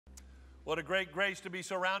What a great grace to be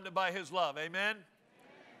surrounded by His love. Amen?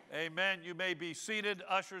 Amen. You may be seated.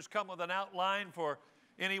 Ushers come with an outline for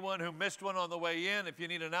anyone who missed one on the way in. If you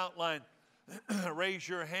need an outline, raise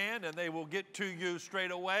your hand and they will get to you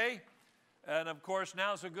straight away. And of course,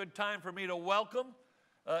 now's a good time for me to welcome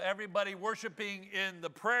everybody worshiping in the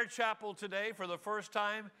prayer chapel today for the first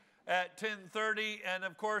time at 10:30, and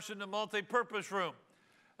of course in the multi-purpose room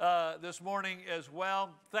this morning as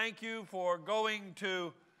well. Thank you for going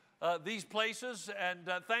to these places, and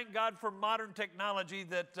thank God for modern technology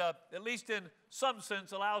that, at least in some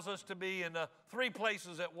sense, allows us to be in 3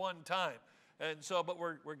 places at one time. And so, but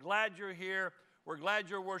we're glad you're here. We're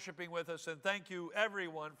glad you're worshiping with us, and thank you,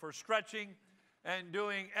 everyone, for stretching and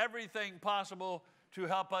doing everything possible to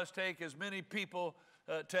help us take as many people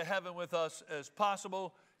to heaven with us as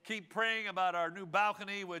possible. Keep praying about our new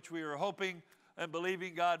balcony, which we are hoping and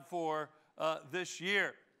believing God for this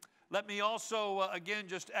year. Let me also, again,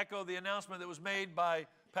 just echo the announcement that was made by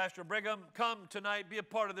Pastor Brigham. Come tonight, be a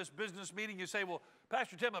part of this business meeting. You say, well,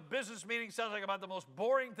 Pastor Tim, a business meeting sounds like about the most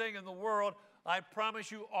boring thing in the world. I promise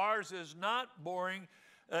you ours is not boring.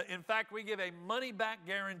 In fact, we give a money-back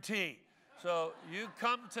guarantee. So you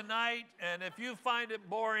come tonight, and if you find it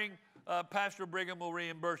boring, Pastor Brigham will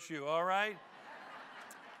reimburse you, all right?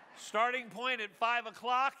 Starting point at 5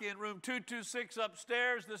 o'clock in room 226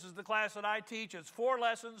 upstairs. This is the class that I teach. It's 4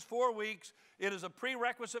 lessons, 4 weeks. It is a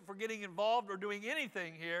prerequisite for getting involved or doing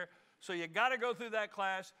anything here. So you got to go through that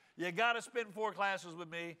class. You got to spend 4 classes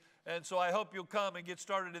with me. And so I hope you'll come and get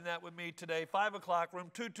started in that with me today. 5 o'clock,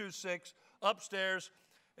 room 226 upstairs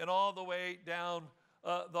and all the way down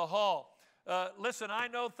the hall. Listen, I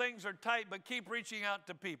know things are tight, but keep reaching out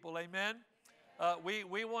to people. Amen?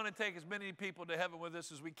 We want to take as many people to heaven with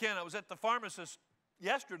us as we can. I was at the pharmacist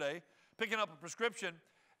yesterday picking up a prescription,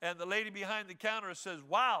 and the lady behind the counter says,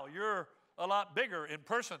 wow, you're a lot bigger in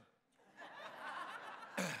person.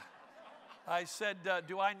 I said,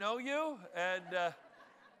 do I know you? And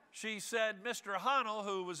she said, Mr. Honnell,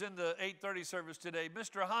 who was in the 8:30 service today,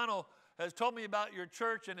 Mr. Honnell has told me about your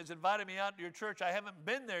church and has invited me out to your church. I haven't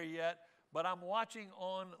been there yet, but I'm watching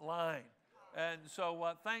online. And so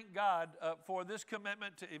thank God for this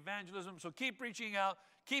commitment to evangelism. So keep reaching out,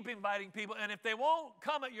 keep inviting people. And if they won't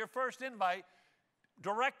come at your first invite,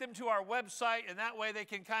 direct them to our website, and that way they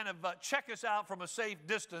can kind of check us out from a safe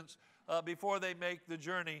distance before they make the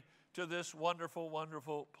journey to this wonderful,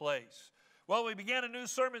 wonderful place. Well, we began a new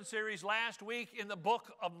sermon series last week in the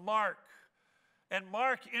book of Mark. And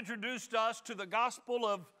Mark introduced us to the gospel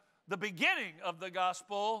of the beginning of the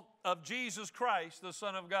gospel of Jesus Christ, the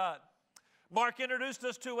Son of God. Mark introduced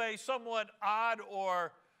us to a somewhat odd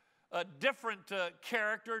or a different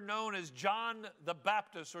character known as John the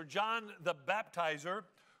Baptist, or John the Baptizer,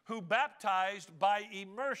 who baptized by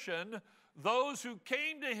immersion those who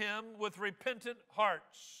came to him with repentant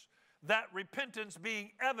hearts, that repentance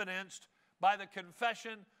being evidenced by the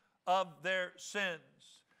confession of their sins.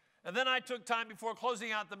 And then I took time before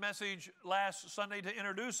closing out the message last Sunday to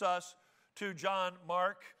introduce us to John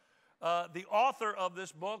Mark, the author of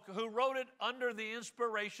this book, who wrote it under the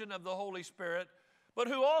inspiration of the Holy Spirit, but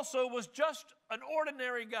who also was just an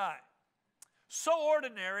ordinary guy. So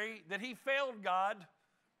ordinary that he failed God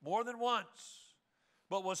more than once,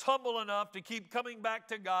 but was humble enough to keep coming back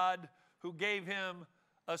to God, who gave him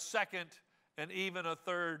a second and even a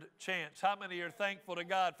third chance. How many are thankful to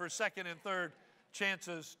God for second and third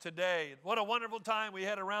chances today? What a wonderful time we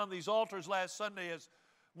had around these altars last Sunday as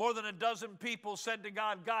more than a dozen people said to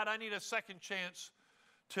God, God, I need a second chance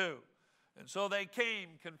too. And so they came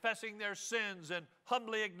confessing their sins and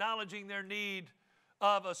humbly acknowledging their need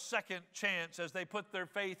of a second chance as they put their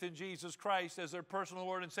faith in Jesus Christ as their personal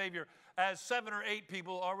Lord and Savior, as 7 or 8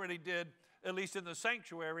 people already did, at least in the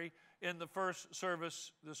sanctuary, in the first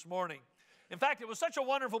service this morning. In fact, it was such a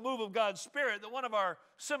wonderful move of God's Spirit that one of our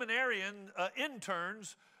seminarian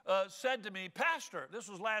interns said to me, Pastor, this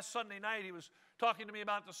was last Sunday night, he was talking to me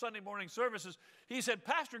about the Sunday morning services. He said,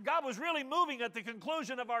 Pastor, God was really moving at the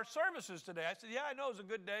conclusion of our services today. I said, yeah, I know, it was a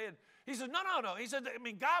good day. And he said, no. He said, I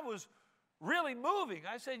mean, God was really moving.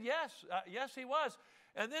 I said, yes, yes, he was.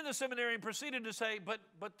 And then the seminarian proceeded to say, but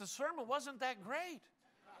the sermon wasn't that great.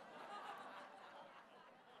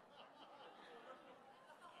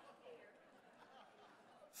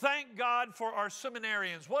 Thank God for our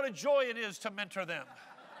seminarians. What a joy it is to mentor them.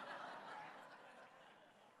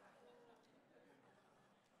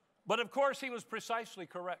 But of course, he was precisely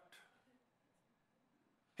correct.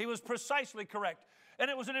 He was precisely correct. And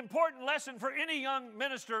it was an important lesson for any young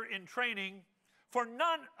minister in training, for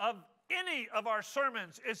none of any of our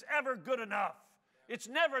sermons is ever good enough. It's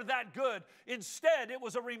never that good. Instead, it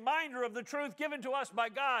was a reminder of the truth given to us by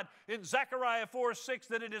God in Zechariah 4:6,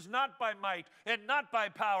 that it is not by might and not by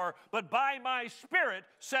power, but by my Spirit,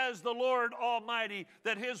 says the Lord Almighty,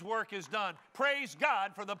 that His work is done. Praise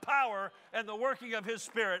God for the power and the working of His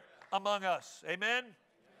Spirit among us. Amen?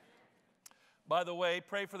 By the way,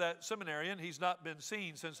 pray for that seminarian. He's not been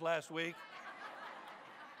seen since last week.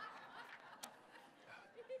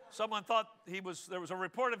 Someone thought there was a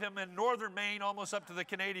report of him in northern Maine, almost up to the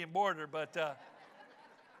Canadian border, but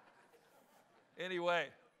anyway.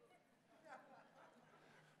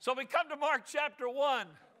 So we come to Mark chapter 1,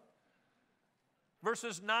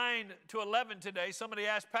 verses 9 to 11 today. Somebody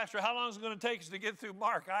asked, Pastor, how long is it going to take us to get through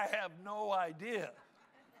Mark? I have no idea.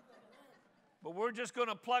 But we're just going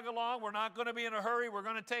to plug along. We're not going to be in a hurry. We're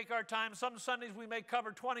going to take our time. Some Sundays we may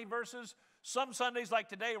cover 20 verses. Some Sundays, like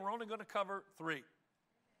today, we're only going to cover 3.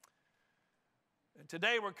 And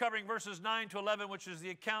today we're covering verses 9 to 11, which is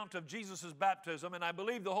the account of Jesus' baptism. And I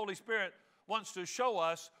believe the Holy Spirit wants to show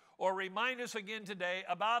us or remind us again today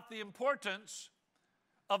about the importance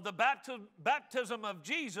of the baptism of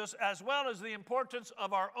Jesus, as well as the importance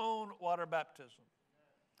of our own water baptism.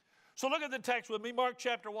 So look at the text with me, Mark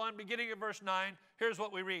chapter 1, beginning at verse 9. Here's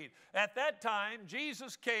what we read. At that time,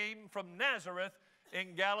 Jesus came from Nazareth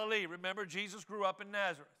in Galilee. Remember, Jesus grew up in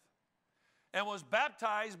Nazareth. And was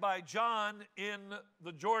baptized by John in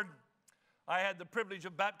the Jordan. I had the privilege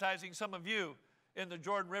of baptizing some of you in the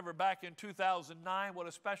Jordan River back in 2009. What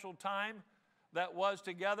a special time that was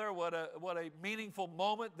together. What a meaningful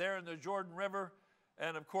moment there in the Jordan River.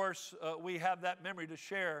 And of course, we have that memory to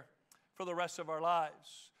share for the rest of our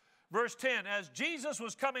lives. Verse 10, as Jesus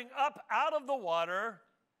was coming up out of the water,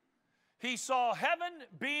 he saw heaven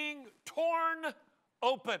being torn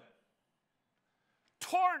open.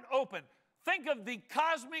 Torn open. Think of the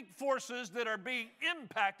cosmic forces that are being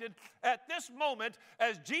impacted at this moment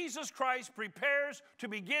as Jesus Christ prepares to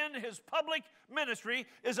begin His public ministry,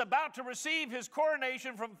 is about to receive His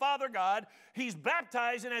coronation from Father God. He's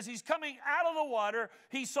baptized, and as He's coming out of the water,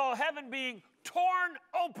 he saw heaven being torn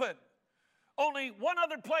open. Only one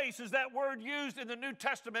other place is that word used in the New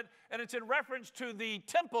Testament, and it's in reference to the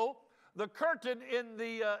temple, the curtain in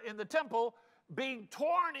the temple, being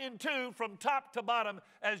torn in two from top to bottom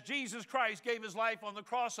as Jesus Christ gave His life on the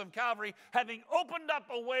cross of Calvary, having opened up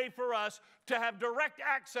a way for us to have direct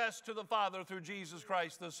access to the Father through Jesus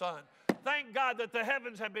Christ the Son. Thank God that the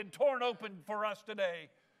heavens have been torn open for us today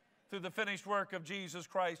through the finished work of Jesus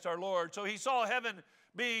Christ our Lord. So he saw heaven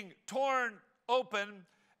being torn open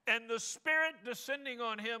and the Spirit descending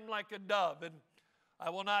on Him like a dove. And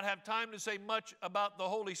I will not have time to say much about the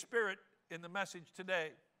Holy Spirit in the message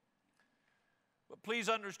today. But please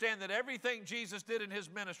understand that everything Jesus did in His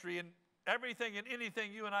ministry and everything and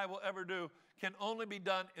anything you and I will ever do can only be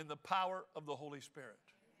done in the power of the Holy Spirit.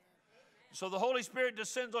 So the Holy Spirit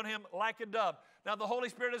descends on Him like a dove. Now the Holy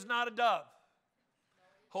Spirit is not a dove.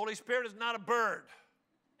 Holy Spirit is not a bird.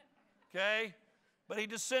 Okay? But He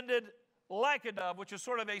descended like a dove, which is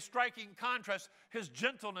sort of a striking contrast. His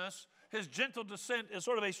gentleness, His gentle descent is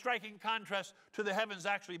sort of a striking contrast to the heavens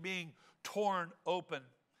actually being torn open.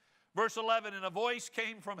 Verse 11, and a voice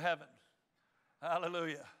came from heaven.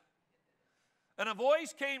 Hallelujah. And a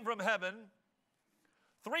voice came from heaven.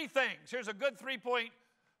 3 things. Here's a good 3-point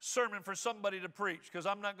sermon for somebody to preach, because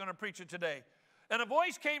I'm not going to preach it today. And a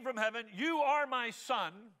voice came from heaven, you are my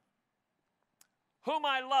Son, whom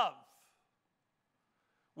I love.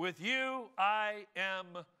 With you I am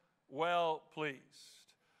well pleased.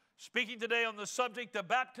 Speaking today on the subject, the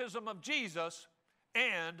baptism of Jesus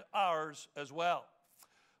and ours as well.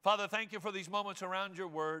 Father, thank you for these moments around your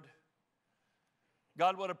word.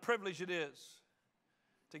 God, what a privilege it is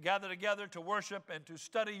to gather together to worship and to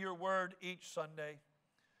study your word each Sunday.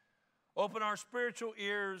 Open our spiritual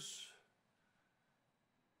ears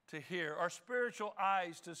to hear, our spiritual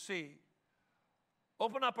eyes to see.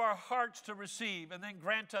 Open up our hearts to receive, and then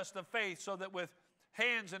grant us the faith so that with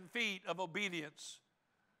hands and feet of obedience,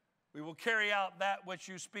 we will carry out that which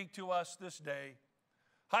you speak to us this day.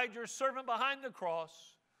 Hide your servant behind the cross.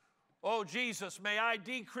 Oh, Jesus, may I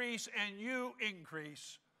decrease and you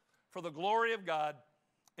increase for the glory of God.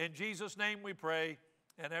 In Jesus' name we pray.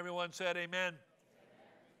 And everyone said amen.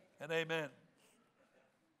 Amen. And amen.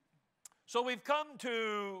 So we've come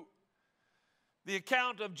to the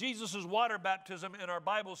account of Jesus' water baptism in our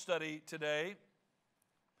Bible study today,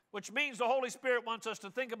 which means the Holy Spirit wants us to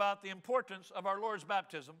think about the importance of our Lord's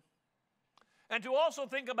baptism and to also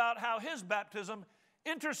think about how His baptism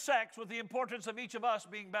intersects with the importance of each of us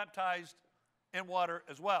being baptized in water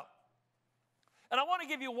as well. And I want to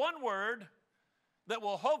give you one word that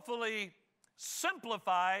will hopefully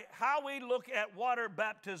simplify how we look at water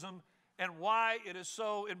baptism and why it is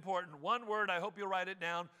so important. One word, I hope you'll write it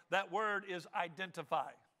down. That word is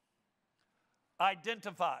identify.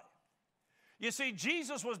 Identify. You see,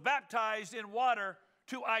 Jesus was baptized in water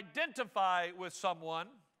to identify with someone,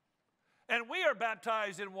 and we are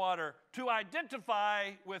baptized in water to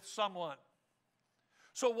identify with someone.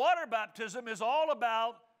 So water baptism is all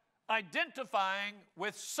about identifying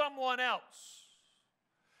with someone else.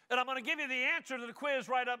 And I'm going to give you the answer to the quiz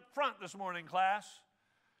right up front this morning, class,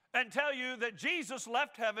 and tell you that Jesus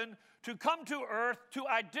left heaven to come to earth to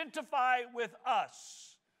identify with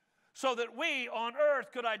us so that we on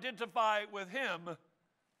earth could identify with him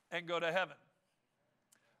and go to heaven.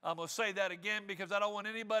 I'm going to say that again because I don't want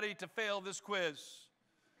anybody to fail this quiz,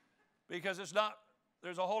 because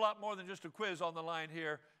there's a whole lot more than just a quiz on the line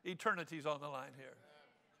here. Eternity's on the line here.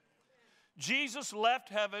 Jesus left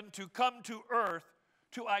heaven to come to earth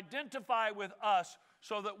to identify with us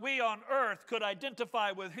so that we on earth could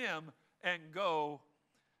identify with him and go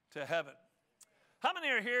to heaven. How many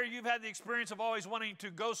are here, you've had the experience of always wanting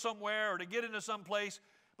to go somewhere or to get into some place,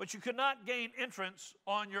 but you could not gain entrance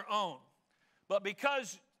on your own? But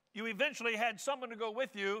because you eventually had someone to go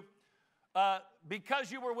with you,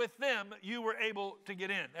 because you were with them, you were able to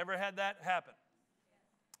get in. Ever had that happen?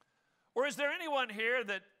 Or is there anyone here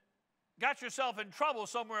that got yourself in trouble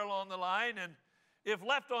somewhere along the line, and if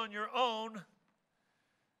left on your own,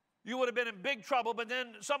 you would have been in big trouble, but then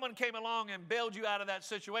someone came along and bailed you out of that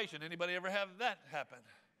situation? Anybody ever have that happen?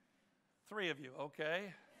 3 of you,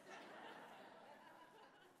 okay.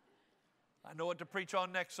 I know what to preach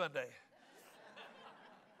on next Sunday.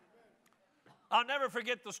 I'll never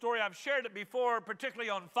forget the story. I've shared it before, particularly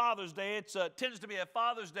on Father's Day. It tends to be a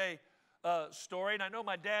Father's Day story, and I know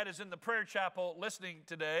my dad is in the prayer chapel listening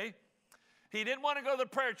today. He didn't want to go to the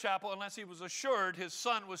prayer chapel unless he was assured his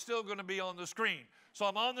son was still going to be on the screen. So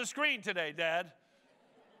I'm on the screen today, Dad.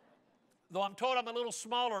 Though I'm told I'm a little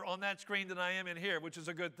smaller on that screen than I am in here, which is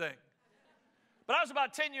a good thing. But I was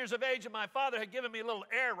about 10 years of age, and my father had given me a little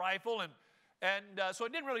air rifle, and so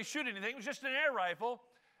it didn't really shoot anything. It was just an air rifle.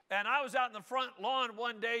 And I was out in the front lawn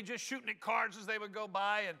one day just shooting at cars as they would go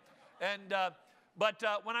by. But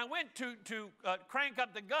when I went to crank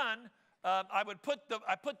up the gun, I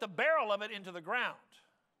put the barrel of it into the ground.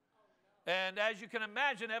 And as you can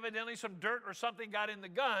imagine, evidently some dirt or something got in the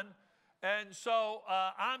gun. And so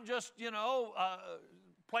I'm just,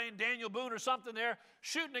 playing Daniel Boone or something there,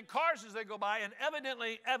 shooting at cars as they go by. And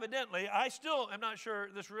evidently, I still am not sure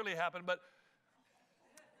this really happened, but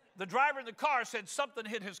the driver in the car said something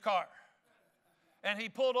hit his car. And he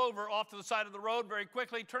pulled over off to the side of the road very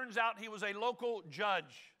quickly. Turns out he was a local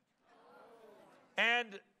judge.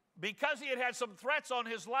 And because he had had some threats on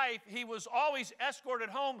his life, he was always escorted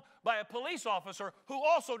home by a police officer who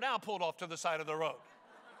also now pulled off to the side of the road.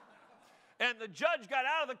 And the judge got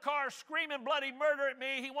out of the car screaming bloody murder at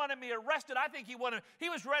me. He wanted me arrested. I think he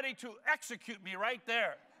was ready to execute me right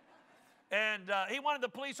there. And he wanted the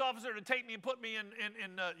police officer to take me and put me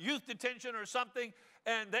in youth detention or something.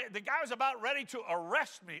 And the guy was about ready to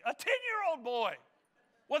arrest me, a 10-year-old boy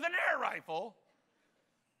with an air rifle.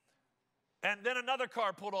 And then another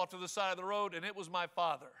car pulled off to the side of the road, and it was my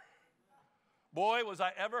father. Boy, was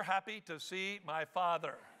I ever happy to see my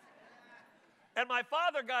father. And my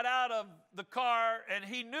father got out of the car, and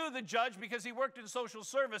he knew the judge because he worked in social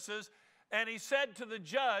services, and he said to the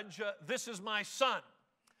judge, "This is my son."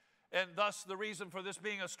 And thus the reason for this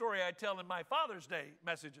being a story I tell in my Father's Day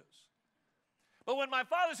messages. But when my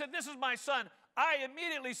father said, "This is my son," I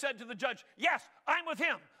immediately said to the judge, "Yes, I'm with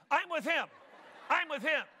him. I'm with him. I'm with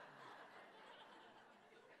him."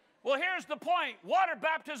 Well, here's the point. Water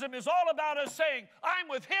baptism is all about us saying, "I'm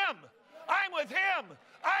with him. I'm with him.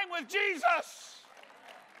 I'm with Jesus.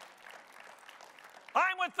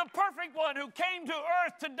 I'm with the perfect one who came to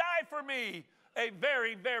earth to die for me." A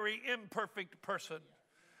very, very imperfect person.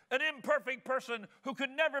 An imperfect person who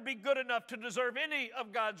could never be good enough to deserve any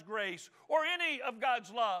of God's grace or any of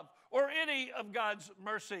God's love or any of God's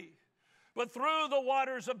mercy. But through the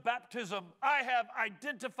waters of baptism, I have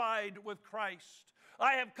identified with Christ.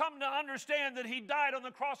 I have come to understand that he died on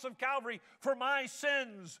the cross of Calvary for my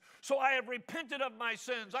sins. So I have repented of my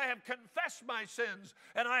sins. I have confessed my sins.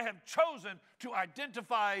 And I have chosen to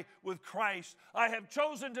identify with Christ. I have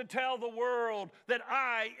chosen to tell the world that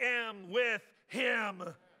I am with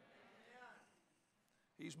him.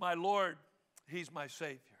 He's my Lord. He's my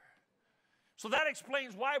Savior. So that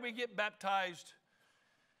explains why we get baptized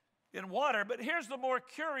in water. But here's the more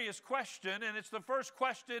curious question, and it's the first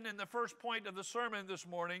question in the first point of the sermon this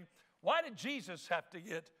morning. Why did Jesus have to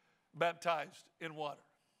get baptized in water?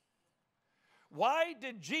 Why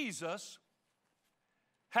did Jesus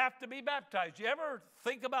have to be baptized. You ever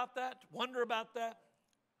think about that? Wonder about that?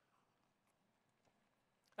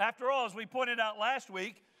 After all, as we pointed out last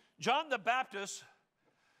week, John the Baptist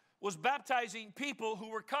was baptizing people who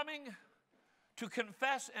were coming to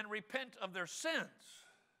confess and repent of their sins.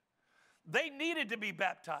 They needed to be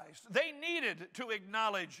baptized. They needed to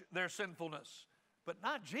acknowledge their sinfulness, but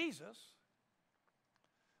not Jesus.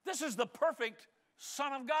 This is the perfect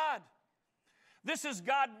Son of God. This is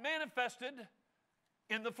God manifested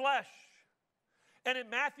in the flesh. And in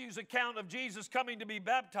Matthew's account of Jesus coming to be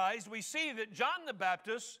baptized, we see that John the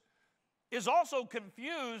Baptist is also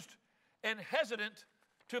confused and hesitant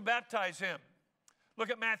to baptize him.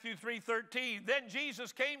 Look at Matthew 3:13. Then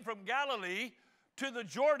Jesus came from Galilee to the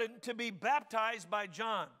Jordan to be baptized by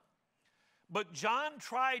John. But John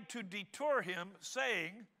tried to detour him,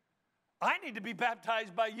 saying, I need to be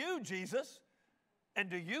baptized by you, Jesus, and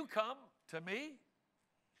do you come to me?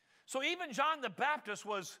 So even John the Baptist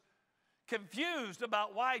was confused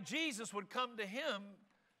about why Jesus would come to him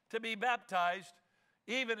to be baptized,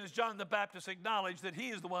 even as John the Baptist acknowledged that he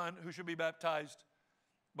is the one who should be baptized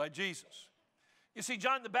by Jesus. You see,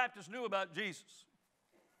 John the Baptist knew about Jesus.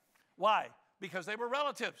 Why? Because they were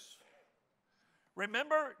relatives.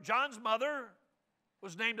 Remember, John's mother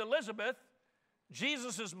was named Elizabeth.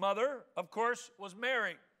 Jesus' mother, of course, was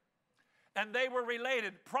Mary. And they were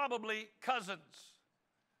related, probably cousins.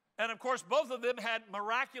 And of course, both of them had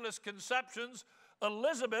miraculous conceptions.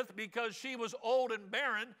 Elizabeth, because she was old and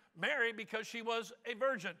barren. Mary, because she was a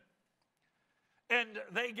virgin. And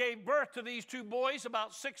they gave birth to these two boys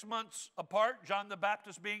about 6 months apart, John the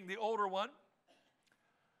Baptist being the older one.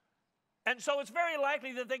 And so it's very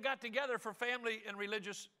likely that they got together for family and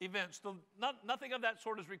religious events. Nothing of that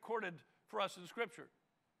sort is recorded for us in Scripture.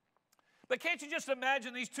 But can't you just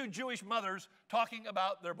imagine these two Jewish mothers talking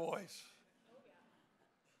about their boys?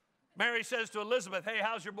 Mary says to Elizabeth, hey,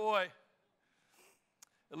 how's your boy?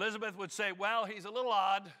 Elizabeth would say, well, he's a little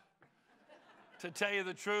odd, to tell you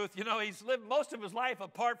the truth. You know, he's lived most of his life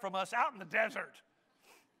apart from us out in the desert.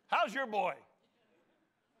 How's your boy?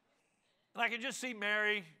 And I can just see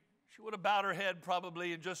Mary. She would have bowed her head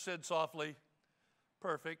probably and just said softly,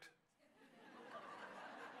 perfect.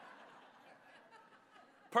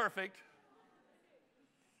 Perfect.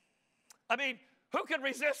 I mean, who can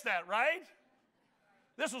resist that, right?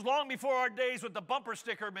 This was long before our days with the bumper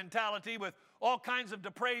sticker mentality, with all kinds of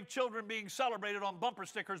depraved children being celebrated on bumper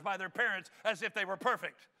stickers by their parents as if they were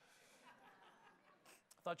perfect.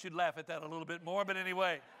 I thought you'd laugh at that a little bit more, but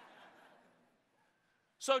anyway.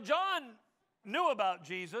 So John knew about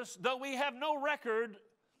Jesus, though we have no record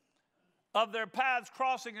of their paths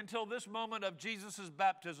crossing until this moment of Jesus'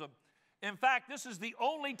 baptism. In fact, this is the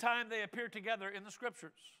only time they appear together in the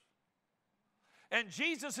Scriptures. And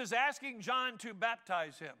Jesus is asking John to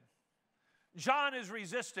baptize him. John is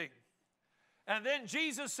resisting. And then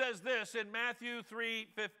Jesus says this in Matthew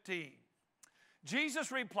 3:15.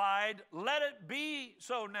 Jesus replied, let it be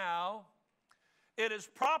so now. It is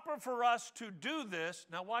proper for us to do this.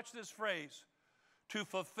 Now watch this phrase. To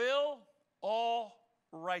fulfill all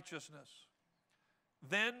righteousness.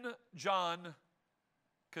 Then John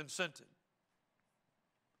consented.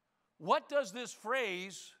 What does this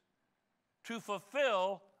phrase, to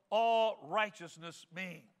fulfill all righteousness,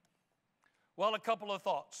 mean? Well, a couple of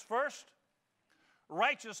thoughts. First,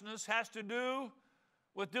 righteousness has to do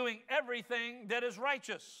with doing everything that is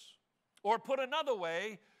righteous. Or put another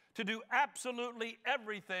way, to do absolutely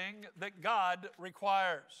everything that God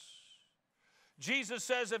requires. Jesus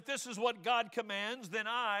says, if this is what God commands, then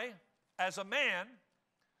I, as a man,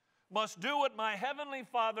 must do what my heavenly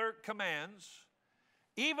Father commands.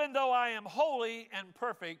 Even though I am holy and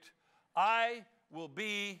perfect, I will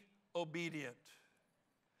be obedient.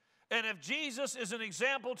 And if Jesus is an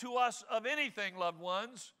example to us of anything, loved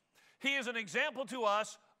ones, he is an example to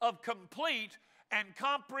us of complete and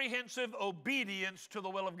comprehensive obedience to the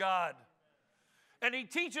will of God. And he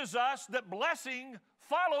teaches us that blessing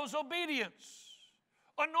follows obedience.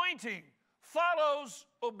 Anointing follows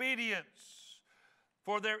obedience.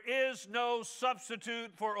 For there is no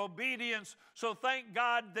substitute for obedience. So thank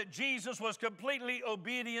God that Jesus was completely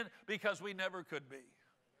obedient, because we never could be.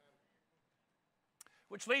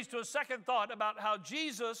 Which leads to a second thought about how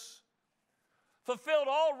Jesus fulfilled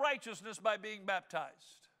all righteousness by being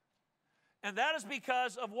baptized. And that is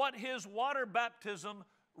because of what his water baptism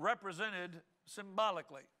represented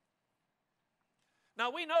symbolically. Now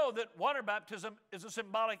we know that water baptism is a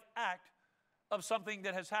symbolic act of something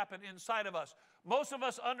that has happened inside of us. Most of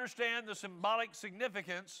us understand the symbolic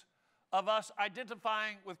significance of us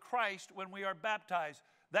identifying with Christ when we are baptized.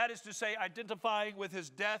 That is to say, identifying with his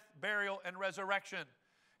death, burial, and resurrection.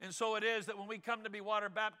 And so it is that when we come to be water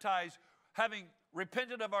baptized, having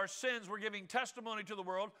repented of our sins, we're giving testimony to the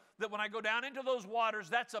world that when I go down into those waters,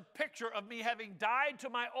 that's a picture of me having died to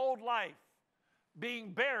my old life,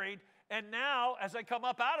 being buried, and now as I come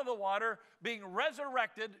up out of the water, being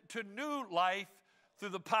resurrected to new life through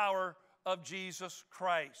the power of Jesus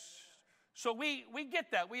Christ. So we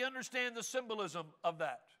get that. We understand the symbolism of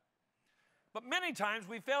that. But many times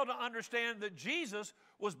we fail to understand that Jesus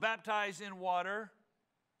was baptized in water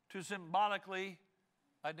to symbolically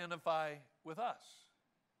identify with us.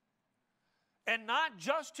 And not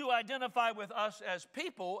just to identify with us as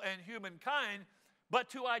people and humankind, but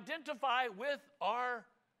to identify with our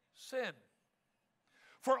sin.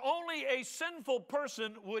 For only a sinful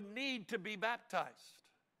person would need to be baptized.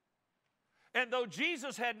 And though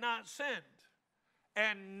Jesus had not sinned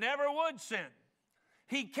and never would sin,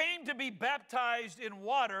 he came to be baptized in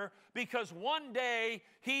water because one day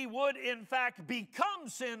he would in fact become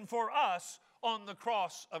sin for us on the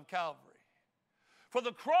cross of Calvary. For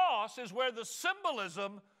the cross is where the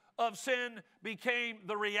symbolism of sin became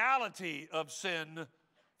the reality of sin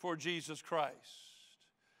for Jesus Christ.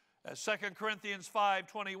 As 2 Corinthians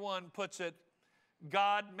 5:21 puts it,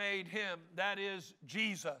 God made him, that is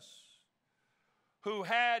Jesus, who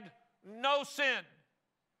had no sin,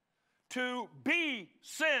 to be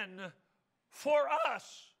sin for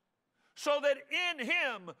us, so that in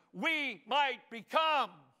him we might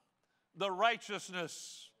become the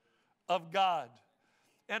righteousness of God.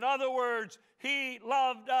 In other words, he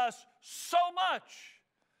loved us so much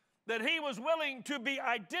that he was willing to be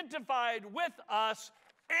identified with us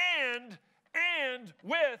and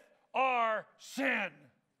with our sin.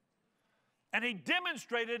 And he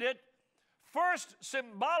demonstrated it first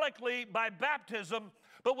symbolically by baptism,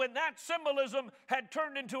 but when that symbolism had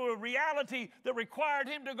turned into a reality that required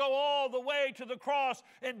him to go all the way to the cross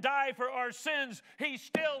and die for our sins, he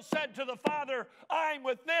still said to the Father, I'm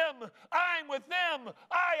with them, I'm with them,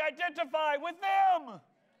 I identify with them. Amen.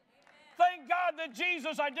 Thank God that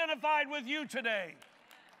Jesus identified with you today.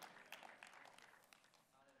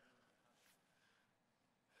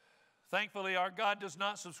 Thankfully, our God does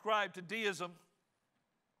not subscribe to deism.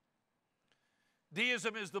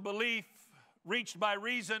 Deism is the belief reached by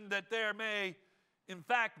reason that there may, in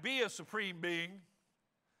fact, be a supreme being,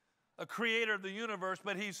 a creator of the universe,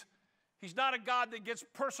 but he's not a God that gets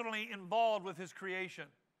personally involved with his creation.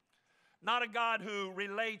 Not a God who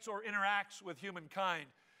relates or interacts with humankind.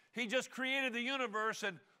 He just created the universe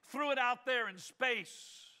and threw it out there in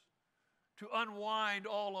space to unwind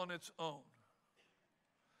all on its own.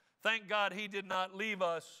 Thank God he did not leave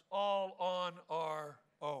us all on our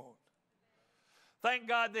own. Thank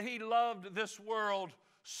God that he loved this world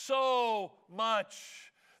so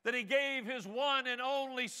much that he gave his one and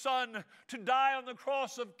only Son to die on the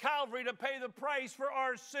cross of Calvary to pay the price for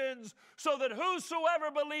our sins, so that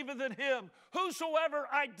whosoever believeth in him, whosoever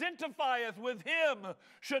identifieth with him,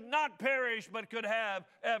 should not perish but could have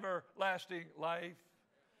everlasting life.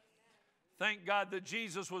 Thank God that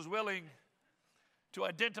Jesus was willing to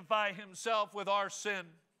identify himself with our sin,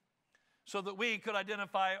 so that we could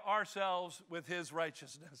identify ourselves with his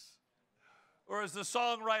righteousness. Or as the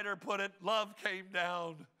songwriter put it, love came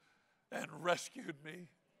down and rescued me.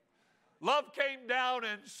 Love came down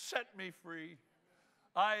and set me free.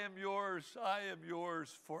 I am yours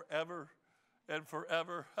forever and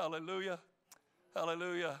forever. Hallelujah,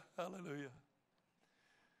 hallelujah, hallelujah.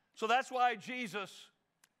 So that's why Jesus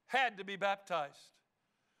had to be baptized.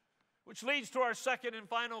 Which leads to our second and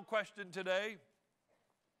final question today.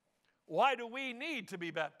 Why do we need to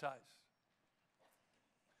be baptized?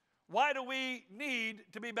 Why do we need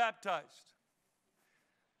to be baptized?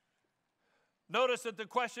 Notice that the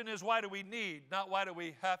question is, why do we need, not why do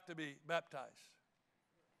we have to be baptized?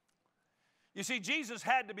 You see, Jesus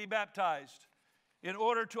had to be baptized in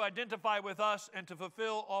order to identify with us and to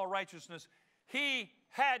fulfill all righteousness. He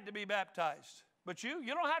had to be baptized. But you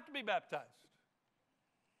don't have to be baptized.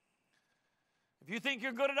 If you think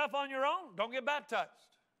you're good enough on your own, don't get baptized.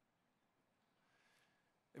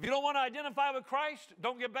 If you don't want to identify with Christ,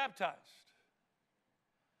 don't get baptized.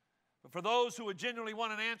 But for those who would genuinely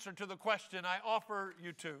want an answer to the question, I offer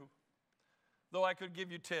you two, though I could give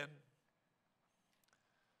you 10.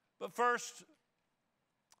 But first,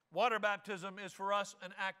 water baptism is for us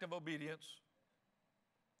an act of obedience.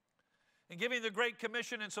 In giving the Great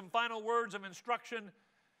Commission and some final words of instruction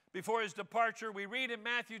before his departure, we read in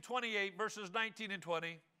Matthew 28, verses 19 and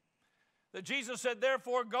 20, that Jesus said,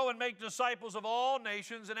 therefore, go and make disciples of all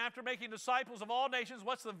nations. And after making disciples of all nations,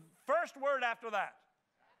 what's the first word after that?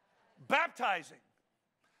 Baptizing.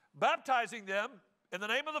 Baptizing them in the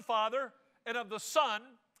name of the Father and of the Son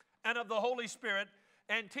and of the Holy Spirit,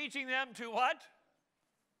 and teaching them to what?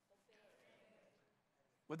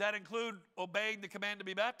 Would that include obeying the command to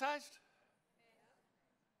be baptized?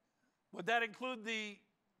 Would that include the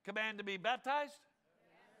command to be baptized?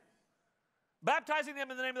 Baptizing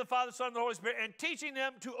them in the name of the Father, Son, and the Holy Spirit, and teaching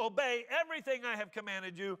them to obey everything I have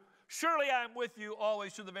commanded you. Surely I am with you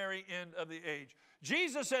always to the very end of the age.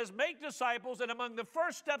 Jesus says, make disciples, and among the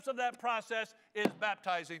first steps of that process is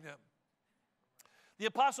baptizing them. The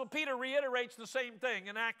Apostle Peter reiterates the same thing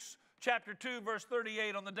in Acts chapter 2, verse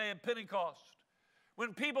 38 on the day of Pentecost.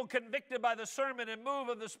 When people convicted by the sermon and move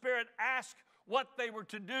of the Spirit asked what they were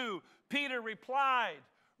to do, Peter replied,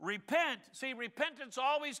 repent. See, repentance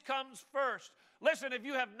always comes first. Listen, if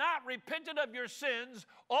you have not repented of your sins,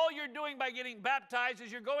 all you're doing by getting baptized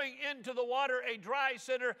is you're going into the water a dry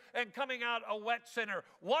sinner and coming out a wet sinner.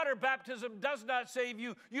 Water baptism does not save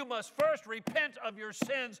you. You must first repent of your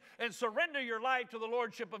sins and surrender your life to the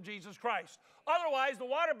Lordship of Jesus Christ. Otherwise, the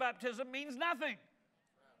water baptism means nothing.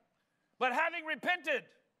 But having repented,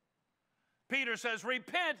 Peter says,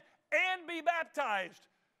 repent and be baptized,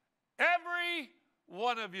 every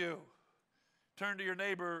one of you. Turn to your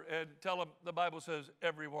neighbor and tell him the Bible says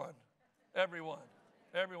everyone. Everyone.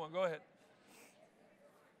 Everyone. Go ahead.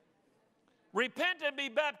 Repent and be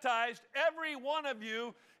baptized, every one of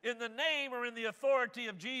you, in the name or in the authority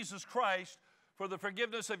of Jesus Christ for the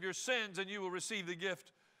forgiveness of your sins, and you will receive the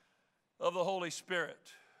gift of the Holy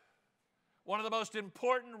Spirit. One of the most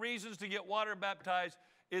important reasons to get water baptized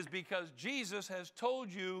is because Jesus has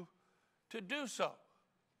told you to do so.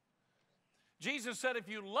 Jesus said, if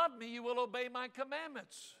you love me, you will obey my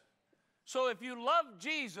commandments. So if you love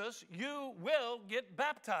Jesus, you will get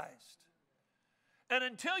baptized. And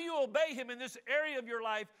until you obey him in this area of your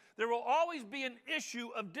life, there will always be an issue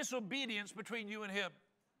of disobedience between you and him.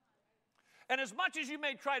 And as much as you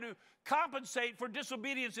may try to compensate for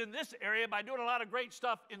disobedience in this area by doing a lot of great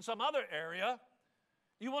stuff in some other area,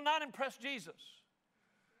 you will not impress Jesus.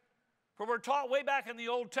 For we're taught way back in the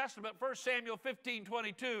Old Testament, 1 Samuel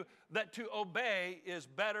 15:22, that to obey is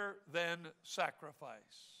better than sacrifice.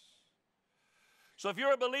 So if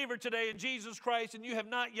you're a believer today in Jesus Christ and you have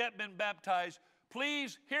not yet been baptized,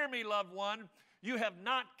 please hear me, loved one. You have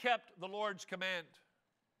not kept the Lord's command.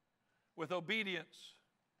 With obedience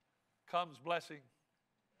comes blessing.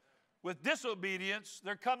 With disobedience,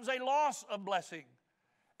 there comes a loss of blessing,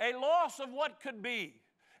 a loss of what could be,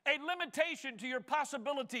 a limitation to your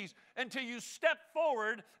possibilities until you step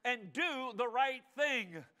forward and do the right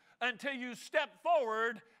thing, until you step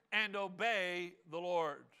forward and obey the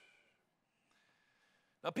Lord.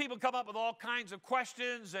 Now, people come up with all kinds of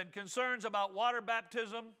questions and concerns about water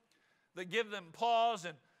baptism that give them pause,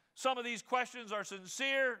 and some of these questions are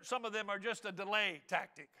sincere, some of them are just a delay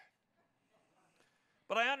tactic.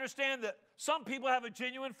 But I understand that some people have a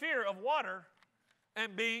genuine fear of water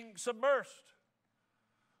and being submersed.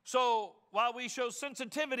 So while we show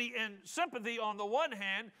sensitivity and sympathy on the one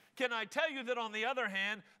hand, can I tell you that on the other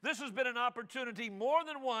hand, this has been an opportunity more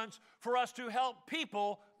than once for us to help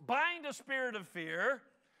people bind a spirit of fear,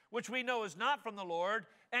 which we know is not from the Lord,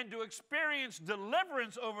 and to experience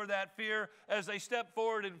deliverance over that fear as they step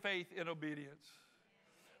forward in faith and obedience.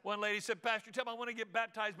 One lady said, Pastor Tim, I want to get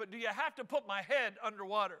baptized, but do you have to put my head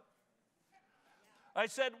underwater? I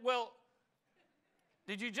said, well,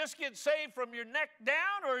 did you just get saved from your neck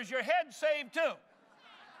down, or is your head saved too?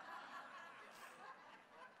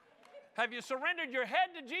 Have you surrendered your head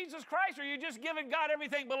to Jesus Christ, or are you just giving God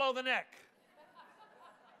everything below the neck?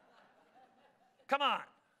 Come on.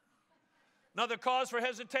 Another cause for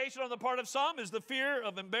hesitation on the part of some is the fear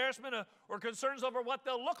of embarrassment or concerns over what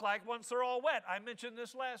they'll look like once they're all wet. I mentioned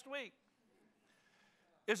this last week.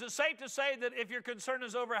 Is it safe to say that if your concern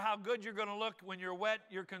is over how good you're going to look when you're wet,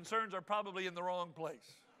 your concerns are probably in the wrong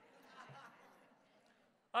place?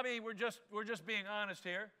 I mean, we're just being honest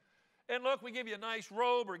here. And look, we give you a nice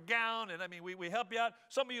robe or gown, and I mean, we help you out.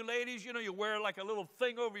 Some of you ladies, you know, you wear like a little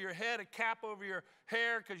thing over your head, a cap over your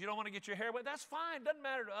hair because you don't want to get your hair wet. That's fine. Doesn't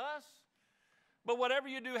matter to us. But whatever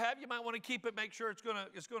you do have, you might want to keep it, make sure it's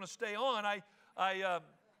going to stay on. I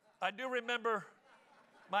do remember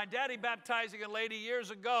my daddy baptizing a lady years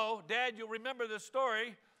ago. Dad, you'll remember this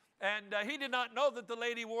story. And he did not know that the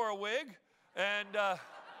lady wore a wig. And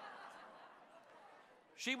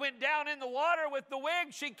she went down in the water with the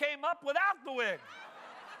wig. She came up without the wig.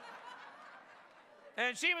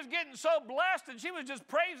 And she was getting so blessed, and she was just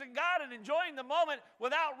praising God and enjoying the moment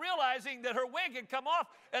without realizing that her wig had come off.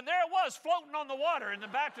 And there it was, floating on the water in the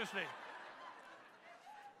baptistry.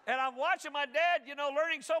 And I'm watching my dad, you know,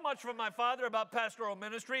 learning so much from my father about pastoral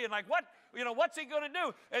ministry, and like, what's he going to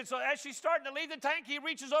do? And so as she's starting to leave the tank, he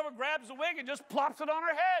reaches over, grabs the wig, and just plops it on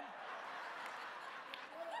her head.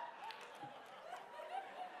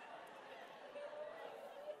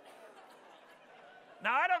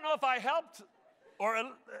 Now, I don't know if I helped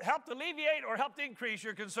alleviate or helped increase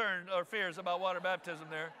your concern or fears about water baptism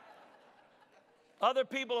there. Other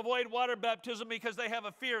people avoid water baptism because they have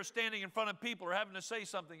a fear of standing in front of people or having to say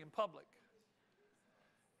something in public.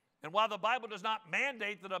 And while the Bible does not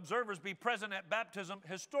mandate that observers be present at baptism,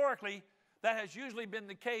 historically, that has usually been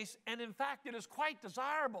the case, and in fact, it is quite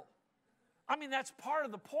desirable. I mean, that's part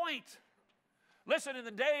of the point. Listen, in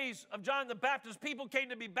the days of John the Baptist, people came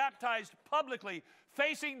to be baptized publicly,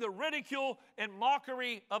 facing the ridicule and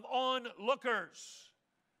mockery of onlookers.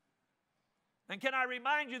 And can I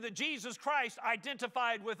remind you that Jesus Christ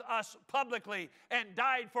identified with us publicly and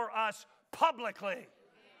died for us publicly?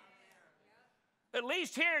 At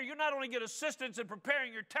least here, you not only get assistance in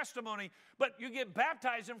preparing your testimony, but you get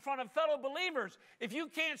baptized in front of fellow believers. If you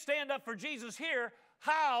can't stand up for Jesus here,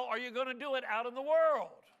 how are you going to do it out in the world?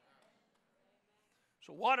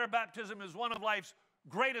 So water baptism is one of life's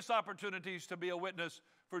greatest opportunities to be a witness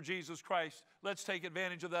for Jesus Christ. Let's take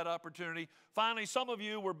advantage of that opportunity. Finally, some of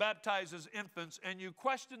you were baptized as infants, and you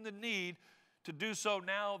question the need to do so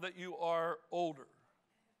now that you are older.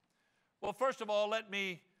 Well, first of all, let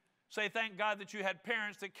me say thank God that you had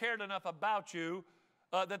parents that cared enough about you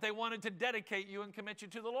that they wanted to dedicate you and commit you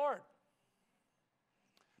to the Lord.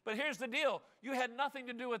 But here's the deal. You had nothing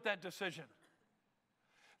to do with that decision.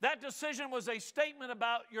 That decision was a statement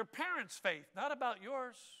about your parents' faith, not about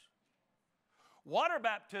yours. Water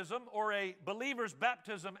baptism, or a believer's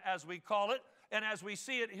baptism as we call it, and as we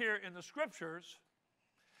see it here in the Scriptures,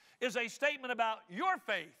 is a statement about your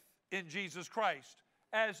faith in Jesus Christ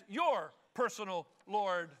as your personal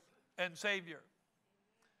Lord and Savior.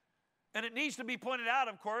 And it needs to be pointed out,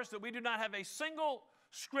 of course, that we do not have a single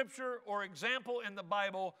scripture or example in the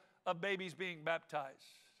Bible of babies being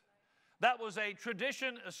baptized. That was a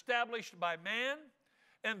tradition established by man,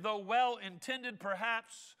 and though well-intended,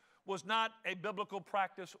 perhaps was not a biblical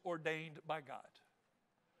practice ordained by God.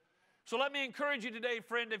 So let me encourage you today,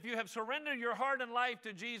 friend, if you have surrendered your heart and life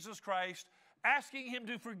to Jesus Christ, asking Him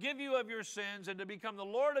to forgive you of your sins and to become the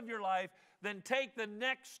Lord of your life, then take the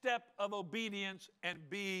next step of obedience and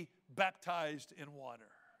be baptized in water.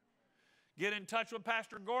 Get in touch with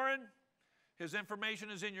Pastor Gorin. His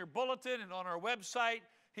information is in your bulletin and on our website.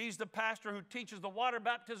 He's the pastor who teaches the water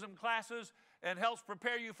baptism classes and helps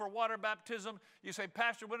prepare you for water baptism. You say,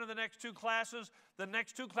 Pastor, when are the next two classes? The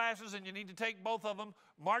next two classes, and you need to take both of them,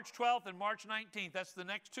 March 12th and March 19th. That's the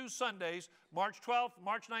next two Sundays, March 12th,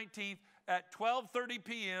 March 19th at 12:30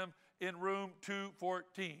 p.m. in room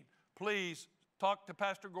 214. Please talk to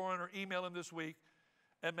Pastor Gorin or email him this week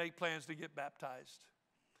and make plans to get baptized.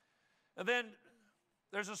 And then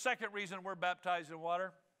there's a second reason we're baptized in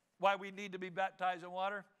water, why we need to be baptized in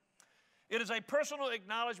water. It is a personal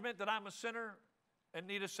acknowledgement that I'm a sinner and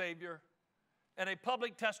need a Savior, and a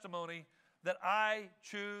public testimony that I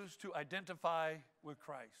choose to identify with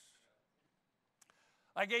Christ.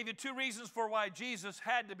 I gave you two reasons for why Jesus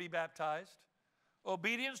had to be baptized: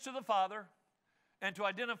 obedience to the Father and to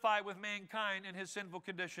identify with mankind in his sinful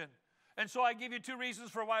condition. And so I give you two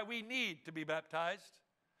reasons for why we need to be baptized: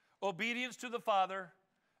 obedience to the Father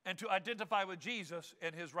and to identify with Jesus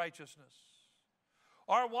and his righteousness.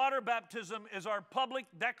 Our water baptism is our public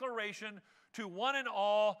declaration to one and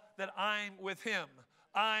all that I'm with him.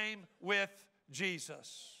 I'm with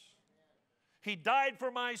Jesus. He died for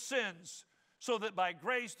my sins so that by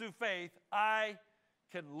grace through faith I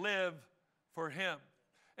can live for him.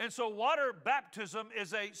 And so water baptism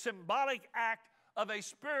is a symbolic act of a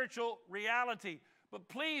spiritual reality. But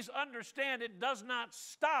please understand, it does not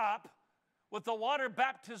stop with the water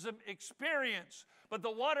baptism experience. But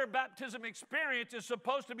the water baptism experience is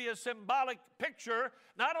supposed to be a symbolic picture,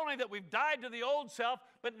 not only that we've died to the old self,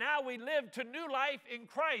 but now we live to new life in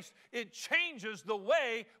Christ. It changes the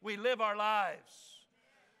way we live our lives.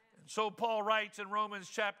 And so Paul writes in Romans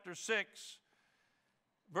chapter 6,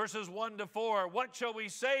 verses 1 to 4, what shall we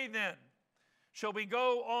say then? Shall we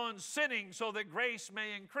go on sinning so that grace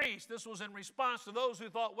may increase? This was in response to those who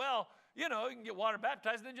thought, well, you can get water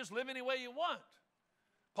baptized and then just live any way you want.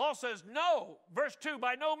 Paul says, no. Verse 2,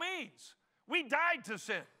 by no means. We died to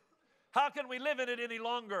sin. How can we live in it any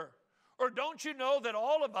longer? Or don't you know that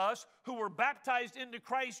all of us who were baptized into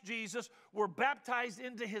Christ Jesus were baptized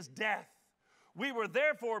into his death? We were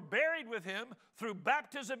therefore buried with him through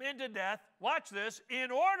baptism into death. Watch this. In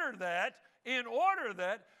order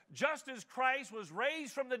that, just as Christ was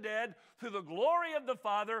raised from the dead through the glory of the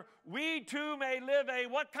Father, we too may live a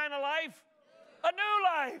what kind of life? A new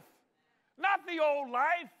life. Not the old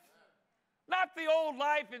life. Not the old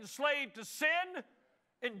life enslaved to sin,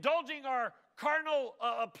 indulging our carnal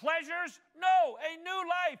pleasures. No, a new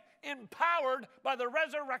life empowered by the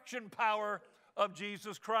resurrection power of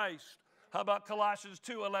Jesus Christ. How about Colossians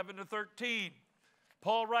 2:11-13?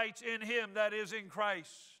 Paul writes, in him, that is in Christ,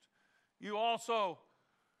 you also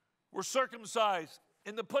were circumcised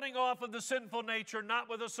in the putting off of the sinful nature, not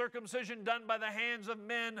with a circumcision done by the hands of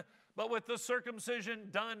men, but with the circumcision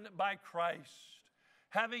done by Christ.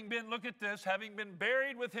 Having been, look at this, having been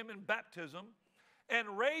buried with him in baptism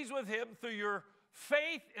and raised with him through your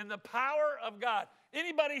faith in the power of God.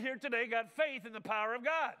 Anybody here today got faith in the power of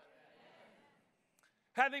God?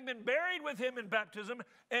 Having been buried with him in baptism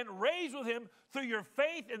and raised with him through your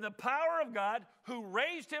faith in the power of God, who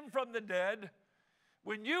raised him from the dead,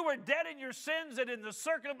 when you were dead in your sins and in the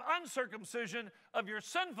uncircumcision of your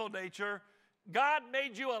sinful nature, God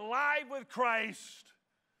made you alive with Christ.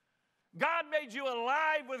 God made you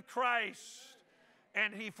alive with Christ,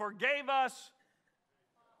 and he forgave us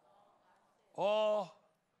all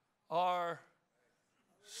our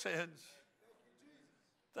sins.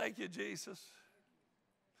 Thank you, Jesus.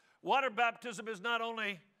 Water baptism is not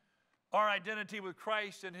only our identity with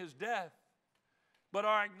Christ and his death, but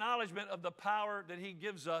our acknowledgement of the power that he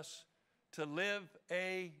gives us to live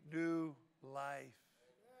a new life.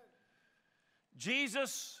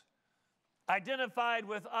 Jesus identified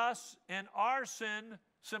with us in our sin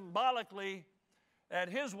symbolically at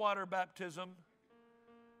his water baptism,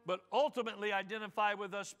 but ultimately identified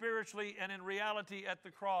with us spiritually and in reality at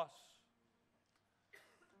the cross.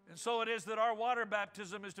 And so it is that our water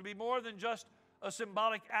baptism is to be more than just a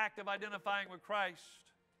symbolic act of identifying with Christ.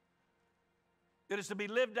 It is to be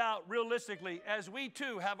lived out realistically as we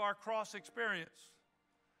too have our cross experience.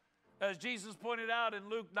 As Jesus pointed out in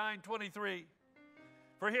Luke 9:23.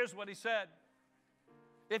 For here's what he said.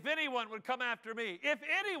 If anyone would come after me, if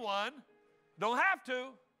anyone, don't have to,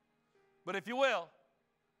 but if you will,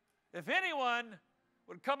 if anyone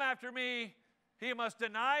would come after me, he must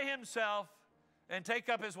deny himself and take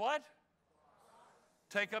up his what?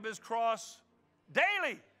 Take up his cross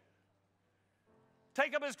daily.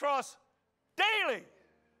 Take up his cross daily.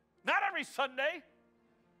 Not every Sunday.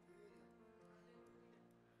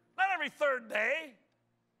 Not every third day.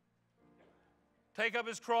 Take up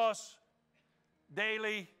his cross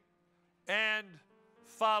daily and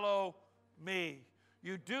follow me.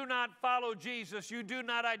 You do not follow Jesus. You do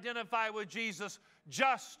not identify with Jesus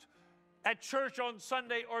just at church on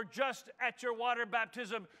Sunday or just at your water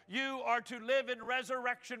baptism. You are to live in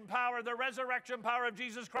resurrection power, the resurrection power of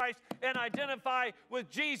Jesus Christ, and identify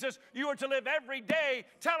with Jesus. You are to live every day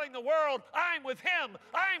telling the world, I'm with him,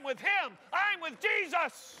 I'm with him, I'm with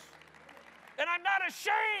Jesus. And I'm not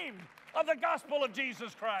ashamed of the gospel of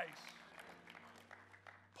Jesus Christ.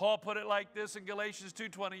 Paul put it like this in Galatians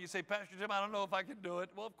 2:20. You say, Pastor Jim, I don't know if I can do it.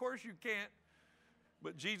 Well, of course you can't,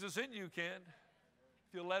 but Jesus in you can,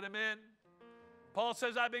 if you'll let him in. Paul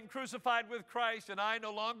says, I've been crucified with Christ, and I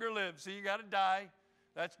no longer live. See, you got to die.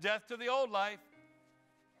 That's death to the old life.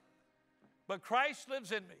 But Christ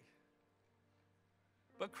lives in me.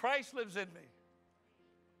 But Christ lives in me.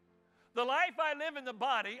 The life I live in the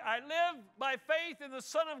body, I live by faith in the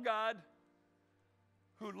Son of God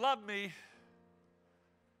who loved me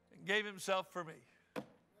and gave himself for me.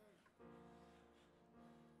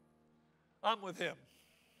 I'm with him.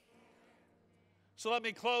 So let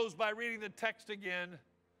me close by reading the text again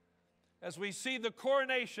as we see the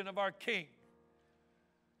coronation of our King,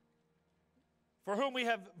 for whom we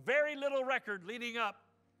have very little record leading up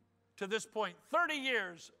to this point. 30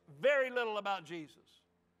 years, very little about Jesus.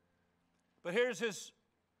 But here's his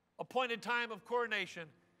appointed time of coronation,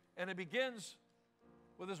 and it begins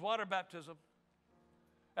with his water baptism.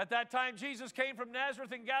 At that time, Jesus came from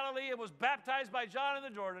Nazareth in Galilee and was baptized by John in the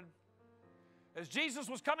Jordan. As Jesus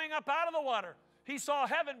was coming up out of the water, he saw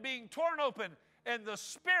heaven being torn open and the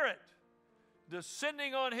Spirit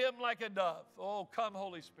descending on him like a dove. Oh, come,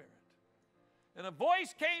 Holy Spirit. And a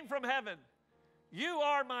voice came from heaven, you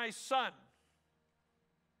are my Son,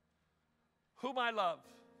 whom I love.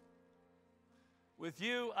 With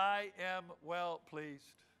you I am well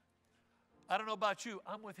pleased. I don't know about you,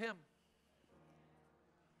 I'm with him.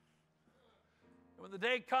 And when the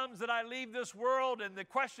day comes that I leave this world and the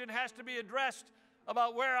question has to be addressed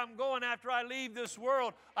about where I'm going after I leave this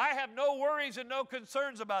world, I have no worries and no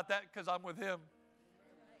concerns about that because I'm with him.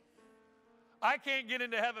 I can't get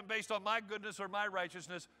into heaven based on my goodness or my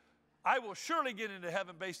righteousness. I will surely get into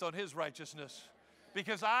heaven based on his righteousness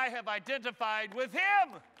because I have identified with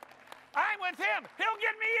him. I'm with him. He'll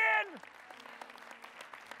get me in.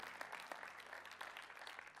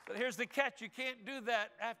 But here's the catch. You can't do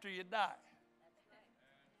that after you die.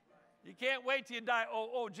 You can't wait till you die.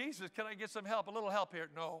 Oh, Jesus, can I get some help? A little help here.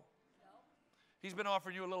 No. He's been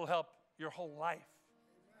offering you a little help your whole life.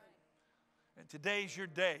 And today's your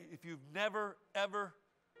day. If you've never, ever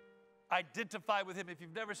identified with him, if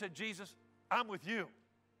you've never said, Jesus, I'm with you,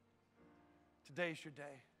 today's your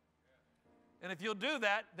day. And if you'll do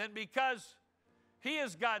that, then because he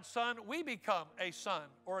is God's son, we become a son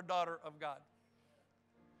or a daughter of God.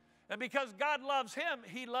 And because God loves him,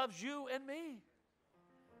 he loves you and me.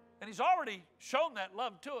 And he's already shown that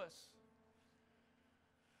love to us.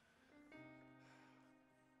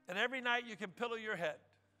 And every night you can pillow your head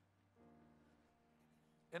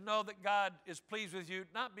and know that God is pleased with you,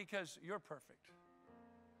 not because you're perfect,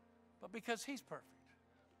 but because he's perfect.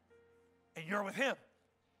 And you're with him.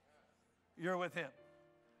 You're with him.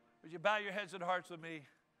 Would you bow your heads and hearts with me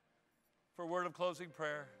for a word of closing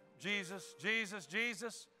prayer? Jesus, Jesus,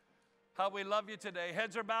 Jesus, how we love you today.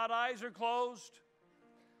 Heads are bowed, eyes are closed.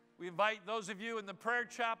 We invite those of you in the prayer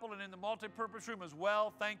chapel and in the multipurpose room as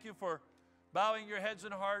well. Thank you for bowing your heads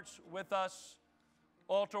and hearts with us.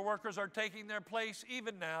 Altar workers are taking their place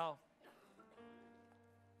even now.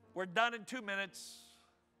 We're done in 2 minutes.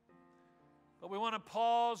 But we want to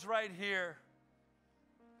pause right here.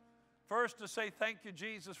 First to say thank you,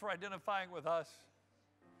 Jesus, for identifying with us.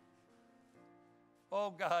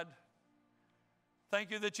 Oh, God,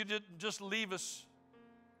 thank you that you didn't just leave us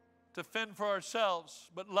to fend for ourselves,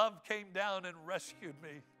 but love came down and rescued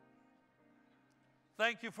me.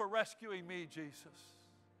 Thank you for rescuing me, Jesus.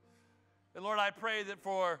 And Lord, I pray that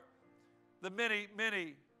for the many,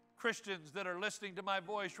 many Christians that are listening to my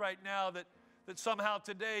voice right now, that somehow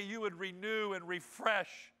today you would renew and refresh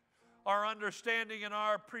our understanding and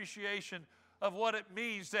our appreciation of what it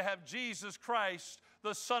means to have Jesus Christ,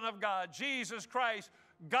 the Son of God, Jesus Christ,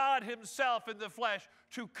 God himself in the flesh,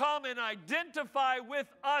 to come and identify with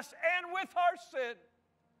us and with our sin.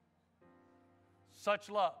 Such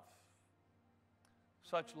love.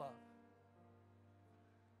 Such love.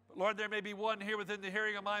 But Lord, there may be one here within the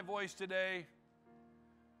hearing of my voice today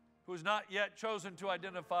who has not yet chosen to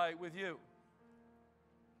identify with you.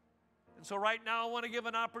 And so right now I want to give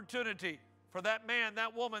an opportunity for that man,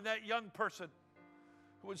 that woman, that young person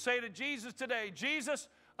who would say to Jesus today, Jesus,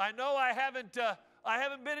 I know I haven't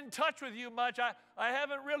been in touch with you much. I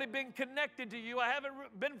haven't really been connected to you. I haven't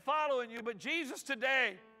been following you. But Jesus,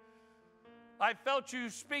 today, I felt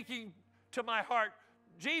you speaking to my heart.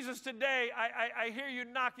 Jesus, today, I hear you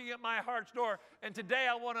knocking at my heart's door. And today,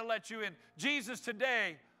 I want to let you in. Jesus,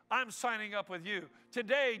 today, I'm signing up with you.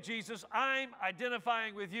 Today, Jesus, I'm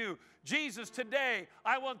identifying with you. Jesus, today,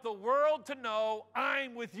 I want the world to know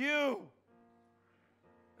I'm with you.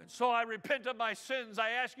 And so I repent of my sins. I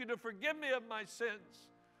ask you to forgive me of my sins.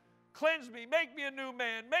 Cleanse me. Make me a new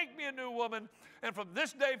man. Make me a new woman. And from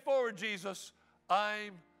this day forward, Jesus,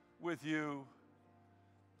 I'm with you.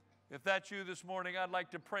 If that's you this morning, I'd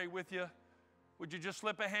like to pray with you. Would you just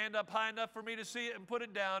slip a hand up high enough for me to see it and put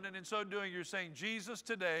it down? And in so doing, you're saying, Jesus,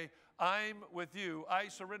 today, I'm with you. I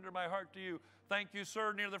surrender my heart to you. Thank you,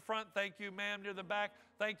 sir, near the front. Thank you, ma'am, near the back.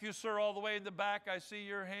 Thank you, sir, all the way in the back. I see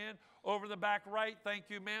your hand. Over the back right. Thank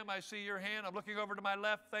you, ma'am. I see your hand. I'm looking over to my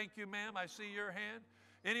left. Thank you, ma'am. I see your hand.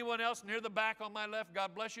 Anyone else near the back on my left?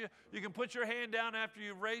 God bless you. You can put your hand down after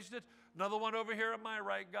you've raised it. Another one over here on my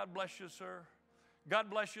right. God bless you, sir. God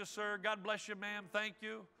bless you, sir. God bless you, ma'am. Thank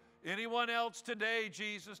you. Anyone else today,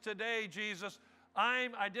 Jesus? Today, Jesus,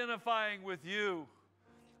 I'm identifying with you.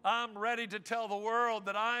 I'm ready to tell the world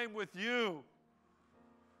that I'm with you.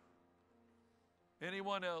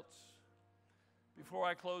 Anyone else? Before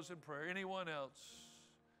I close in prayer, anyone else?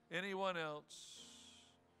 Anyone else?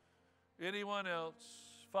 Anyone else?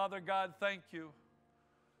 Father God, thank you.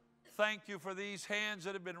 Thank you for these hands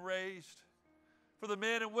that have been raised. For the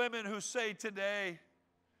men and women who say today,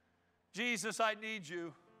 Jesus, I need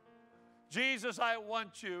you. Jesus, I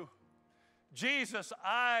want you. Jesus,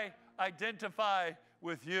 I identify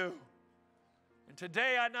with you. And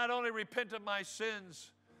today I not only repent of my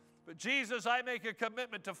sins, but Jesus, I make a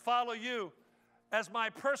commitment to follow you as my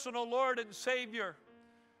personal Lord and Savior.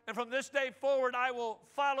 And from this day forward, I will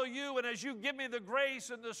follow you. And as you give me the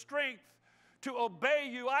grace and the strength to obey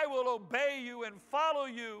you, I will obey you and follow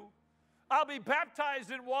you. I'll be baptized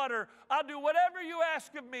in water. I'll do whatever you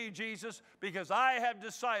ask of me, Jesus, because I have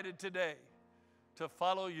decided today to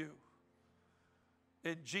follow you.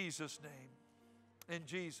 In Jesus' name. In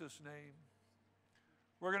Jesus' name.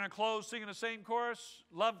 We're going to close singing the same chorus.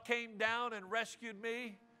 Love came down and rescued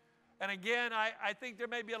me. And again, I think there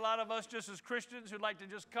may be a lot of us just as Christians who'd like to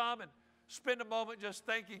just come and spend a moment just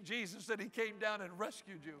thanking Jesus that he came down and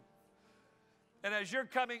rescued you. And as you're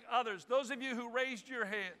coming, others, those of you who raised your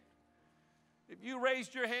hand, if you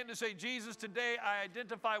raised your hand to say, Jesus, today I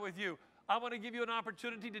identify with you, I want to give you an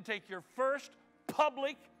opportunity to take your first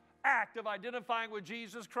public act of identifying with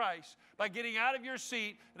Jesus Christ by getting out of your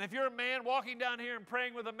seat. And if you're a man, walking down here and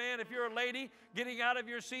praying with a man. If you're a lady, getting out of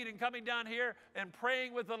your seat and coming down here and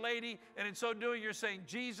praying with a lady. And in so doing, you're saying,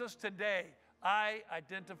 Jesus, today I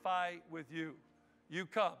identify with you. You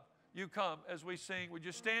come as we sing. Would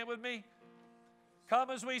you stand with me? Come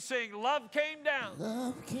as we sing. Love came down.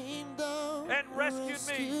 Love came down and rescued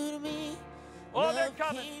me. Oh, they're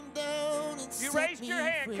coming. You raised your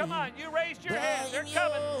hand. Come on, you raised your hand. They're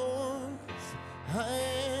coming.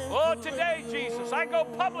 Oh, today, Jesus. I go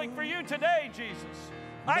public for you today, Jesus.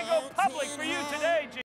 I go public for you today, Jesus.